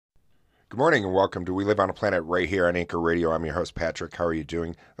Good morning and welcome to We Live on a Planet right here on Anchor Radio. I'm your host, Patrick. How are you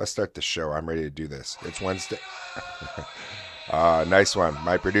doing? Let's start the show. I'm ready to do this. It's Wednesday. Nice one.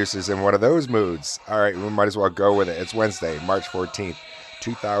 My producer's in one of those moods. All right, we might as well go with it. It's Wednesday, March 14th,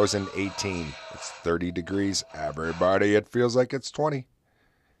 2018. It's 30 degrees. Everybody, it feels like it's 20.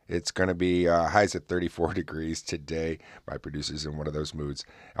 It's going to be highs at 34 degrees today. My producer's in one of those moods.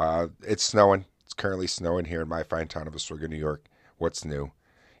 It's snowing. It's currently snowing here in my fine town of Oswego, New York. What's new?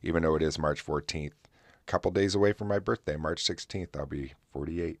 Even though it is March 14th. A couple days away from my birthday, March 16th, I'll be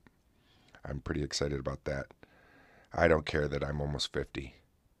 48. I'm pretty excited about that. I don't care that I'm almost 50. It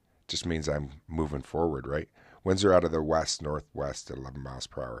just means I'm moving forward, right? Winds are out of the west, northwest at 11 miles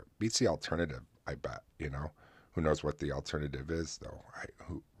per hour. Beats the alternative, I bet, you know. Who knows what the alternative is, though?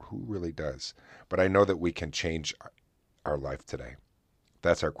 Who really does? But I know that we can change our life today.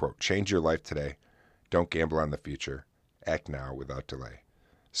 That's our quote. Change your life today. Don't gamble on the future. Act now without delay.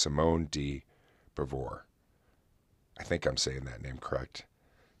 Simone de Beauvoir. I think I'm saying that name correct.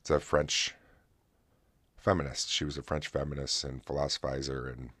 It's a French feminist. She was a French feminist and philosophizer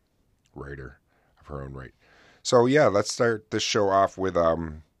and writer of her own right. So yeah, let's start this show off with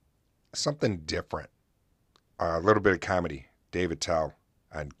something different. A little bit of comedy. Dave Attell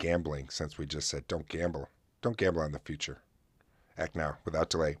on gambling, since we just said don't gamble. Don't gamble on the future. Act now without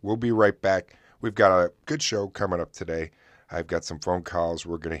delay. We'll be right back. We've got a good show coming up today. I've got some phone calls.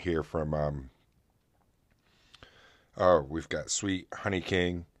 We're going to hear from, we've got Sweet Honey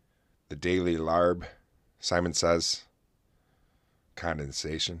King, The Daily Larb, Simon Says,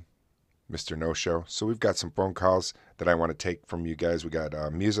 Condensation, Mr. No Show. So we've got some phone calls that I want to take from you guys. We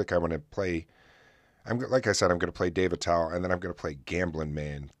got music I want to play. Like I said, I'm going to play Dave Attell, and then I'm going to play Gambling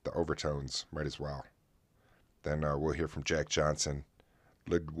Man, the overtones, might as well. Then we'll hear from Jack Johnson,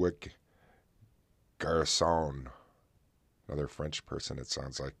 Ludwig Garçon. Another French person, it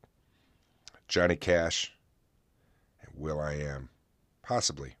sounds like. Johnny Cash and Will.i.am.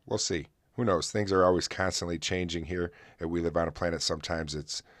 Possibly. We'll see. Who knows? Things are always constantly changing here at We Live on a Planet. Sometimes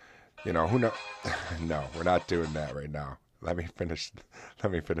it's, who knows? No, we're not doing that right now. Let me finish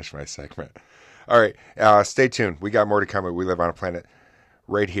my segment. All right. Stay tuned. We got more to come at We Live on a Planet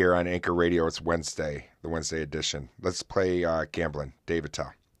right here on Anchor Radio. It's Wednesday, the Wednesday edition. Let's play Gambling, Dave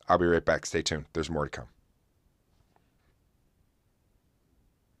Attell. I'll be right back. Stay tuned. There's more to come.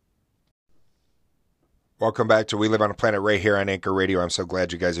 Welcome back to We Live on a Planet right here on Anchor Radio. I'm so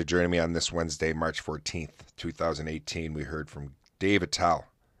glad you guys are joining me on this Wednesday, March 14th, 2018. We heard from Dave Attell,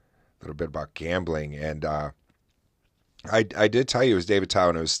 a little bit about gambling. And I did tell you it was Dave Attell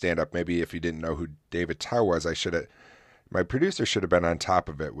and it was stand-up. Maybe if you didn't know who Dave Attell was, my producer should have been on top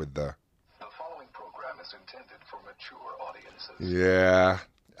of it with the... The following program is intended for mature audiences. Yeah,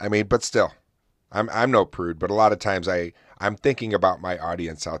 but still, I'm no prude, but a lot of times I'm thinking about my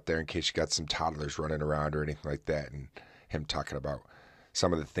audience out there in case you got some toddlers running around or anything like that, and him talking about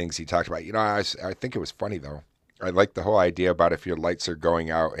some of the things he talked about. I think it was funny, though. I like the whole idea about if your lights are going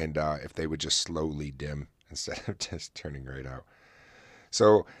out and if they would just slowly dim instead of just turning right out.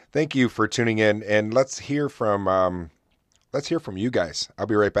 So thank you for tuning in, and let's hear from you guys. I'll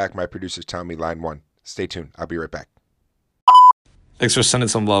be right back. My producer's telling me line one. Stay tuned. I'll be right back. Thanks for sending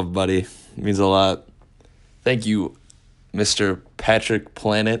some love, buddy. It means a lot. Thank you, Mr. Patrick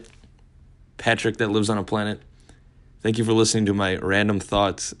Planet. Patrick that lives on a planet. Thank you for listening to my random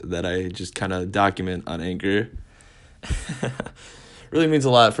thoughts that I just kind of document on Anchor. Really means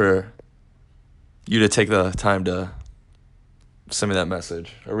a lot for you to take the time to send me that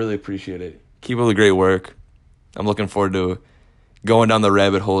message. I really appreciate it. Keep up the great work. I'm looking forward to going down the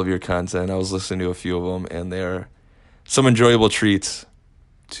rabbit hole of your content. I was listening to a few of them, and they are some enjoyable treats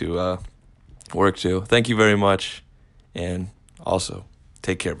to work to. Thank you very much, and also,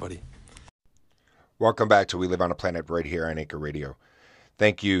 take care, buddy. Welcome back to We Live on a Planet right here on Anchor Radio.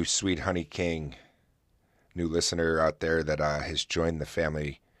 Thank you, Sweet Honey King, new listener out there that has joined the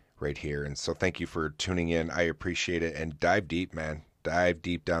family right here. And so thank you for tuning in. I appreciate it. And dive deep, man. Dive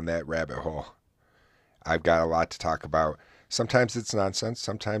deep down that rabbit hole. I've got a lot to talk about. Sometimes it's nonsense.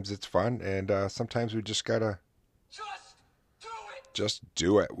 Sometimes it's fun. And sometimes we just got to... Just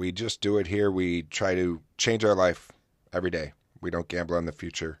do it. We just do it here. We try to change our life every day. We don't gamble on the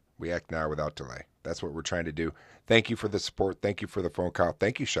future. We act now without delay. That's what we're trying to do. Thank you for the support. Thank you for the phone call.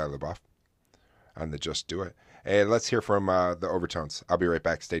 Thank you, Shia LaBeouf, on the Just Do It. And let's hear from the overtones. I'll be right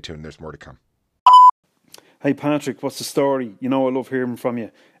back. Stay tuned. There's more to come. Hey, Patrick, what's the story? I love hearing from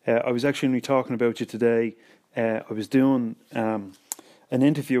you. I was actually talking about you today. I was doing an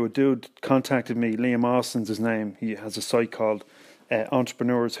interview. A dude contacted me. Liam Austin's his name. He has a site called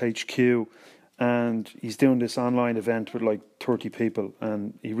Entrepreneurs HQ, and he's doing this online event with like 30 people,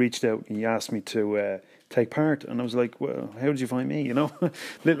 and he reached out and he asked me to take part, and I was like, well, how did you find me, you know?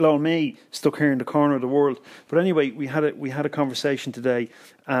 Little old me, stuck here in the corner of the world. But anyway, we had a conversation today,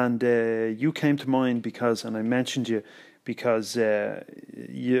 and you came to mind because, and I mentioned you, because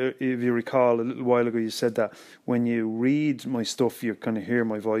if you recall, a little while ago you said that when you read my stuff, you kind of hear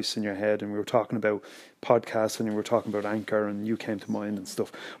my voice in your head, and we were talking about podcasts and we were talking about Anchor, and you came to mind and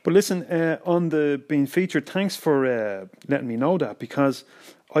stuff. But listen, on the being featured, thanks for letting me know that, because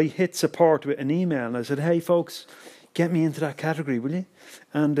I hit support with an email and I said, hey folks, get me into that category, will you?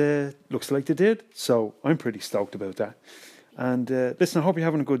 And looks like they did, so I'm pretty stoked about that. And listen, I hope you're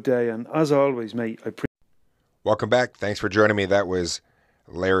having a good day, and as always, mate, Welcome back. Thanks for joining me. That was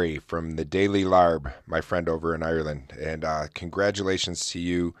Larry from the Daily Larb, my friend over in Ireland. And congratulations to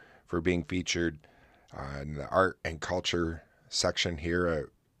you for being featured in the art and culture section here at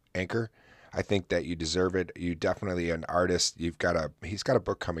Anchor. I think that you deserve it. You definitely an artist. He's got a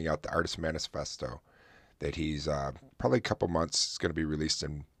book coming out, The Artist Manifesto, that he's probably a couple months. It's going to be released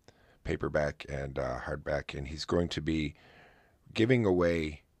in paperback and hardback, and he's going to be giving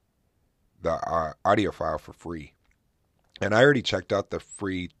away the audio file for free. And I already checked out the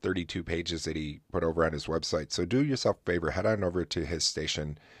free 32 pages that he put over on his website. So do yourself a favor, head on over to his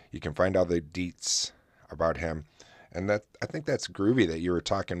station. You can find all the deets about him. And that, I think that's groovy that you were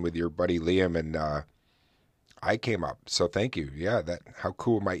talking with your buddy Liam, and I came up. So thank you. Yeah, how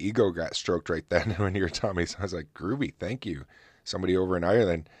cool my ego got stroked right then when you were telling me. So I was like, groovy, thank you. Somebody over in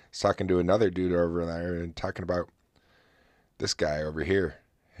Ireland is talking to another dude over in Ireland, talking about this guy over here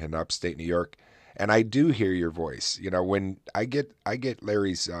in upstate New York. And I do hear your voice. You know, when I get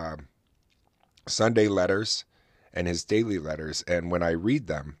Larry's Sunday letters and his daily letters, and when I read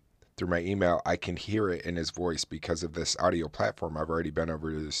them through my email, I can hear it in his voice because of this audio platform. I've already been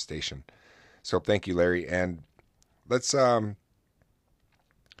over to this station. So thank you, Larry. And let's do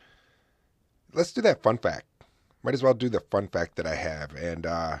that fun fact. Might as well do the fun fact that I have. And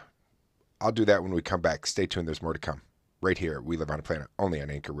I'll do that when we come back. Stay tuned. There's more to come. Right here at We Live on a Planet, only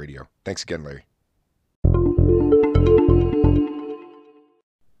on Anchor Radio. Thanks again, Larry.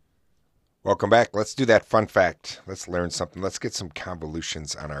 Welcome back. Let's do that fun fact. Let's learn something. Let's get some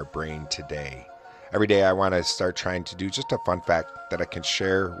convolutions on our brain today. Every day I want to start trying to do just a fun fact that I can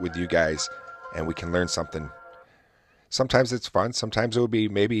share with you guys, and we can learn something. Sometimes it's fun. Sometimes it will be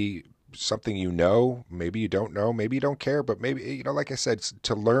maybe something you know, maybe you don't know, maybe you don't care, but maybe, you know, like I said,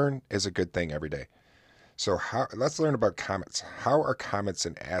 to learn is a good thing every day. So let's learn about comets. How are comets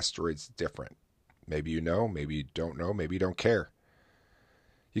and asteroids different? Maybe you know, maybe you don't know, maybe you don't care.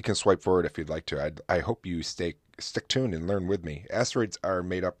 You can swipe forward if you'd like to. I hope you stick tuned and learn with me. Asteroids are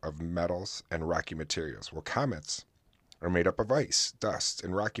made up of metals and rocky materials, while comets are made up of ice, dust,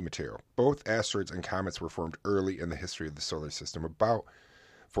 and rocky material. Both asteroids and comets were formed early in the history of the solar system, about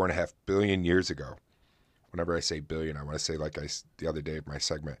 4.5 billion years ago. Whenever I say billion, I want to say, like the other day of my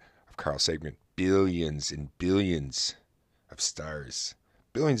segment of Carl Sagan, billions and billions of stars.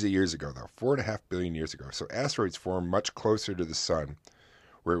 Billions of years ago, though. 4.5 billion years ago. So asteroids formed much closer to the sun,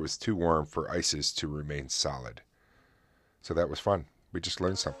 where it was too warm for ices to remain solid. So that was fun. We just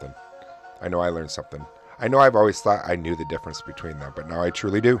learned something. I know I learned something. I know I've always thought I knew the difference between them, but now I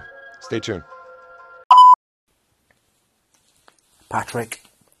truly do. Stay tuned. Patrick,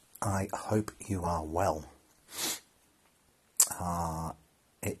 I hope you are well.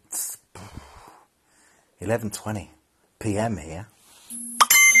 It's 11:20 p.m. here.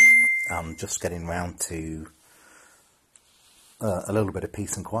 I'm just getting round to a little bit of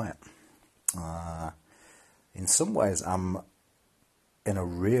peace and quiet. In some ways, I'm in a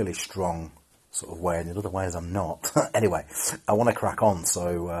really strong sort of way, and in other ways, I'm not. Anyway, I want to crack on.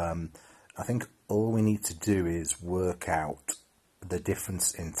 So I think all we need to do is work out the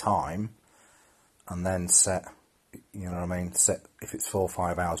difference in time, and then set, you know what I mean, set if it's 4 or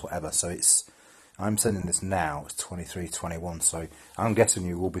 5 hours, whatever. So I'm sending this now, it's 23:21, so I'm guessing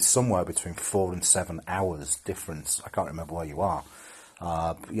you will be somewhere between 4 and 7 hours difference. I can't remember where you are.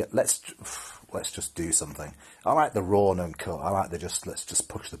 But yeah, let's just do something. I like the raw and uncut. I like let's just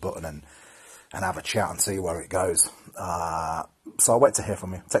push the button and have a chat and see where it goes. So I'll wait to hear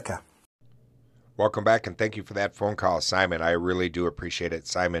from you. Take care. Welcome back, and thank you for that phone call, Simon. I really do appreciate it.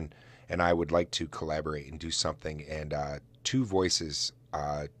 Simon and I would like to collaborate and do something, and two voices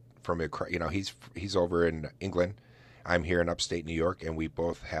from, you know, he's over in England. I'm here in upstate New York, and we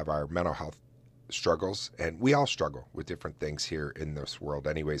both have our mental health struggles, and we all struggle with different things here in this world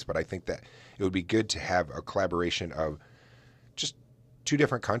anyways, but I think that it would be good to have a collaboration of just two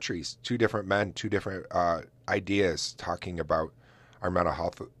different countries, two different men, two different ideas talking about our mental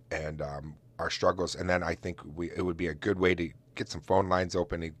health and our struggles, and then I think it would be a good way to get some phone lines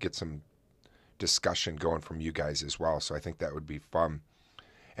open and get some discussion going from you guys as well. So I think that would be fun.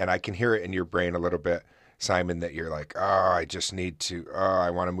 And I can hear it in your brain a little bit, Simon, that you're like, I just need to, I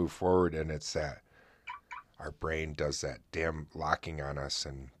want to move forward. And it's that our brain does that damn locking on us.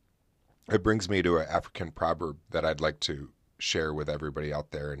 And it brings me to an African proverb that I'd like to share with everybody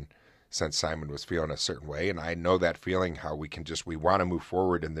out there. And since Simon was feeling a certain way, and I know that feeling, how we want to move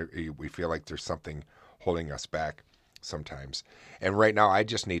forward, and we feel like there's something holding us back sometimes. And right now, I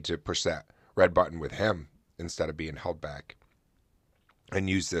just need to push that red button with him instead of being held back, and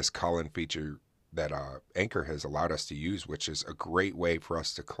use this call-in feature that Anchor has allowed us to use, which is a great way for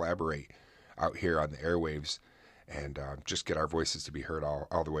us to collaborate out here on the airwaves and just get our voices to be heard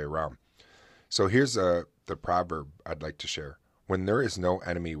all the way around. So here's the proverb I'd like to share. When there is no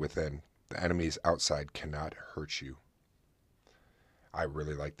enemy within, the enemies outside cannot hurt you. I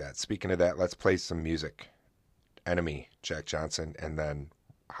really like that. Speaking of that, let's play some music. Enemy, Jack Johnson, and then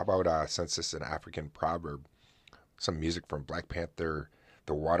how about, since this is an African proverb, some music from Black Panther,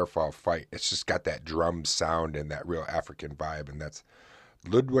 The Waterfall Fight. It's just got that drum sound and that real African vibe, and that's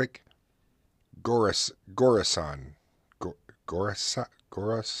Ludwig Göransson.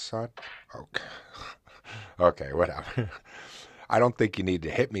 Göransson? Okay, whatever. I don't think you need to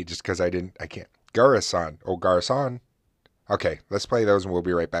hit me just because I can't. Göransson. Oh, Göransson. Okay, let's play those and we'll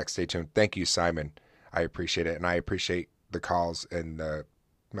be right back. Stay tuned. Thank you, Simon. I appreciate it, and I appreciate the calls and the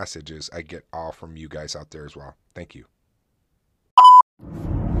messages I get all from you guys out there as well. Thank you.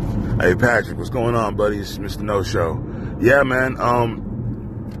 Hey Patrick, what's going on, buddy? It's Mr. No Show. Yeah, man.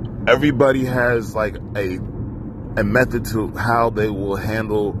 Everybody has like a method to how they will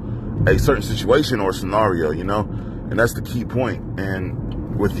handle a certain situation or scenario, you know, and that's the key point.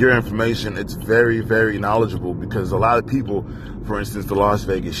 And with your information, it's very, very knowledgeable, because a lot of people, for instance, the Las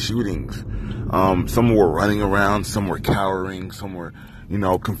Vegas shootings, some were running around, some were cowering, some were,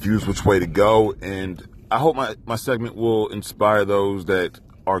 confused which way to go. And I hope my segment will inspire those that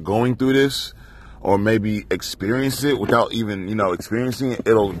are going through this, or maybe experience it without even, experiencing it.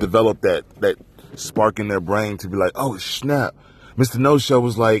 It'll develop that spark in their brain to be like, oh, snap. Mr. No Show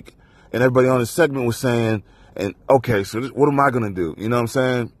was like, and everybody on the segment was saying, and okay, so what am I going to do? You know what I'm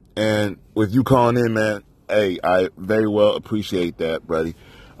saying? And with you calling in, man, hey, I very well appreciate that, buddy.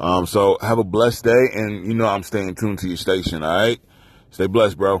 So have a blessed day, and I'm staying tuned to your station, all right? Stay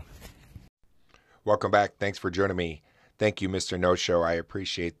blessed, bro. Welcome back. Thanks for joining me. Thank you, Mr. No Show. I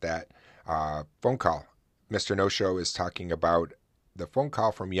appreciate that phone call. Mr. No Show is talking about the phone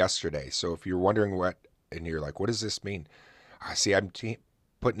call from yesterday. So if you're wondering and you're like, what does this mean? See, I'm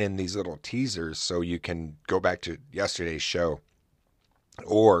putting in these little teasers so you can go back to yesterday's show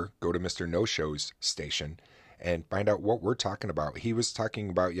or go to Mr. No Show's station and find out what we're talking about. He was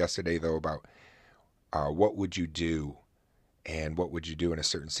talking about yesterday, though, about what would you do and what would you do in a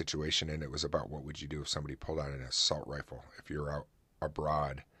certain situation. And it was about what would you do if somebody pulled out an assault rifle if you're out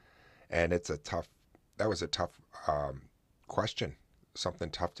abroad. And that was a tough question, something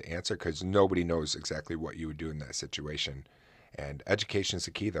tough to answer, because nobody knows exactly what you would do in that situation. And education is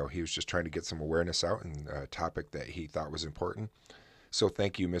the key, though. He was just trying to get some awareness out and a topic that he thought was important. So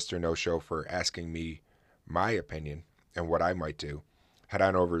thank you, Mr. No Show, for asking me my opinion and what I might do. Head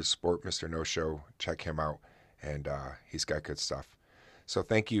on over to Support Mr. No Show. Check him out. And he's got good stuff. So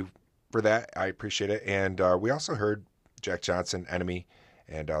thank you for that. I appreciate it. And we also heard Jack Johnson, Enemy,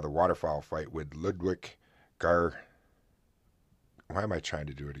 and the Waterfall Fight with Ludwig Why am I trying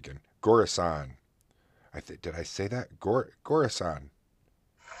to do it again? Göransson. Did I say that? Göransson.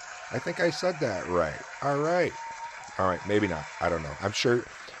 I think I said that right. All right. Maybe not. I don't know. I'm sure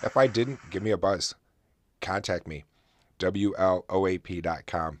if I didn't, give me a buzz. Contact me.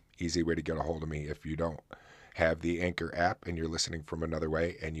 WLOAP.com. Easy way to get a hold of me. If you don't have the Anchor app and you're listening from another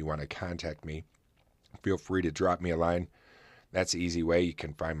way and you want to contact me, feel free to drop me a line. That's the easy way. You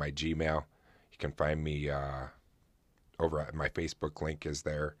can find my Gmail. You can find me over at my Facebook link is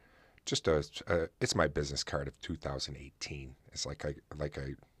there. Just it's my business card of 2018. It's like I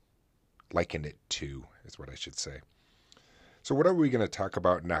likened it to, is what I should say. So what are we going to talk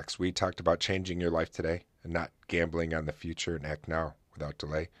about next? We talked about changing your life today and not gambling on the future, and act now without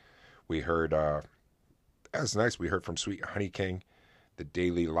delay. We heard, that was nice. We heard from Sweet Honey King, the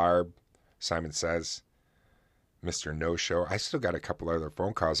Daily Larb, Simon Says, Mr. No Show. I still got a couple other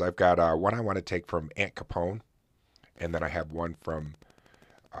phone calls. I've got one I want to take from Aunt Capone, and then I have one from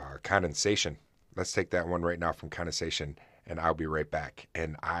Condensation. Let's take that one right now from Condensation, and I'll be right back.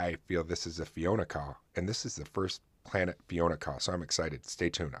 And I feel this is a Fiona call, and this is the first Planet Fiona call, so I'm excited. Stay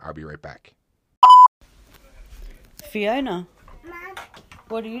tuned. I'll be right back. Fiona,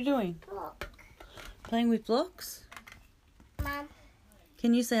 what are you doing? Playing with blocks? Mom.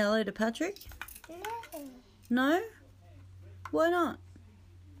 Can you say hello to Patrick? No. No? Why not?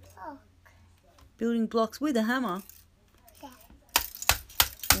 Look. Building blocks with a hammer? Yeah.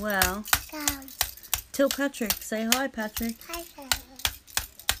 Wow. Come. Tell Patrick. Say hi, Patrick. Hi.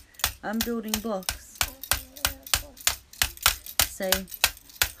 I'm building blocks. Say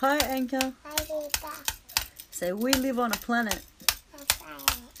hi, Anchor. Hi, Rita. Say we live on a planet.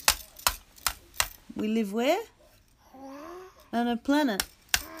 We live where? On a planet.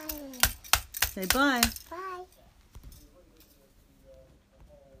 Say bye. Bye.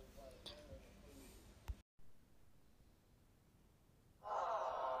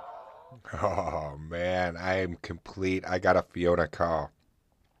 Oh man, I am complete. I got a Fiona call.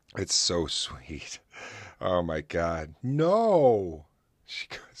 It's so sweet. Oh my God. No. She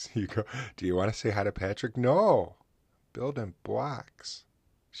goes, you go, do you want to say hi to Patrick? No. Building blocks.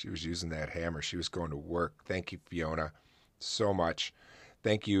 She was using that hammer. She was going to work. Thank you, Fiona, so much.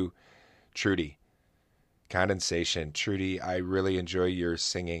 Thank you, Trudy. Condensation. Trudy, I really enjoy your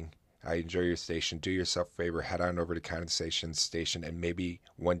singing. I enjoy your station. Do yourself a favor. Head on over to Condensation Station, and maybe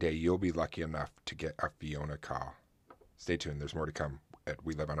one day you'll be lucky enough to get a Fiona call. Stay tuned. There's more to come at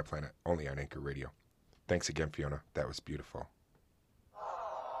We Live on a Planet, only on Anchor Radio. Thanks again, Fiona. That was beautiful.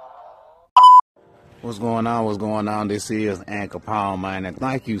 What's going on? What's going on? This is Anchor Paul, man, and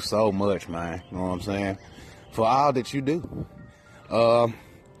thank you so much, man. You know what I'm saying? For all that you do.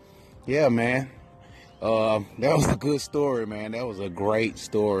 Yeah, man. That was a good story, man. That was a great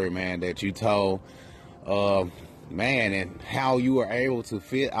story, man, that you told. Man, and how you were able to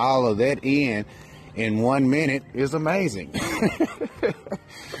fit all of that in 1 minute is amazing.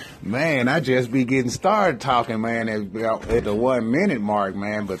 Man, I just be getting started talking, man, at the 1 minute mark,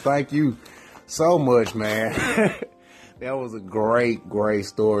 man. But thank you so much, man. That was a great, great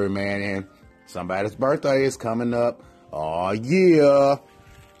story, man. And somebody's birthday is coming up. Oh, yeah.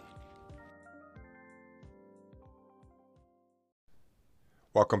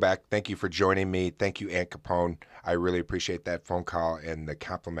 Welcome back. Thank you for joining me. Thank you, Aunt Capone. I really appreciate that phone call and the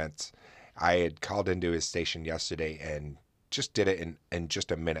compliments. I had called into his station yesterday and just did it in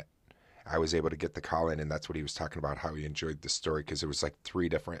just a minute. I was able to get the call in, and that's what he was talking about, how he enjoyed the story, because it was like 3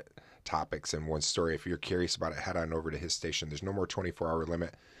 different topics in one story. If you're curious about it, head on over to his station. There's no more 24-hour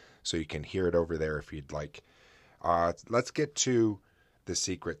limit, so you can hear it over there if you'd like. Let's get to The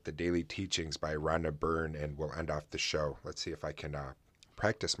Secret, The Daily Teachings by Rhonda Byrne, and we'll end off the show. Let's see if I can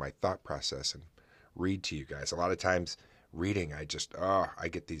practice my thought process and read to you guys. A lot of times reading, I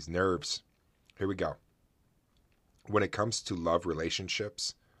get these nerves. Here we go. When it comes to love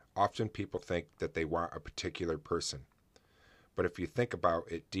relationships, often people think that they want a particular person. But if you think about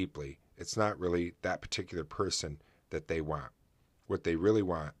it deeply, it's not really that particular person that they want. What they really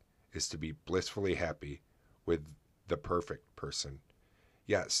want is to be blissfully happy with the perfect person.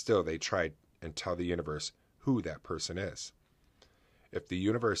 Yet still they try and tell the universe who that person is. If the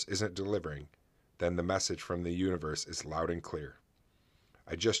universe isn't delivering, then the message from the universe is loud and clear.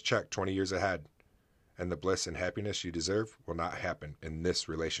 I just checked 20 years ahead, and the bliss and happiness you deserve will not happen in this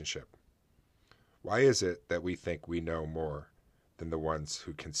relationship. Why is it that we think we know more than the ones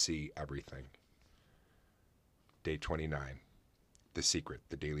who can see everything? Day 29. The Secret,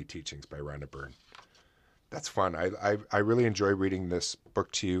 The Daily Teachings by Rhonda Byrne. That's fun. I really enjoy reading this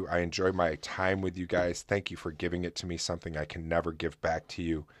book to you. I enjoy my time with you guys. Thank you for giving it to me, something I can never give back to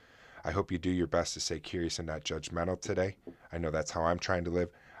you. I hope you do your best to stay curious and not judgmental today. I know that's how I'm trying to live.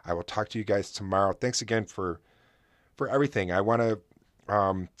 I will talk to you guys tomorrow. Thanks again for everything. I want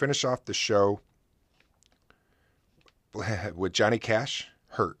to finish off the show with Johnny Cash,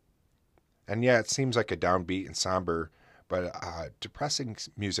 Hurt. And yeah, it seems like a downbeat and somber, but depressing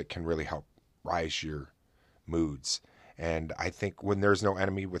music can really help rise your moods. And I think when there's no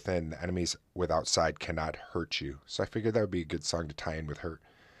enemy within, the enemies without cannot hurt you. So I figured that would be a good song to tie in with Hurt.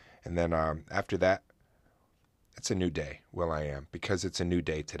 And then after that, it's a new day, will.i.am, because it's a new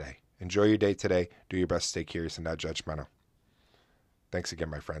day today. Enjoy your day today. Do your best to stay curious and not judgmental. Thanks again,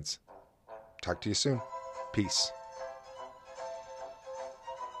 my friends. Talk to you soon. Peace.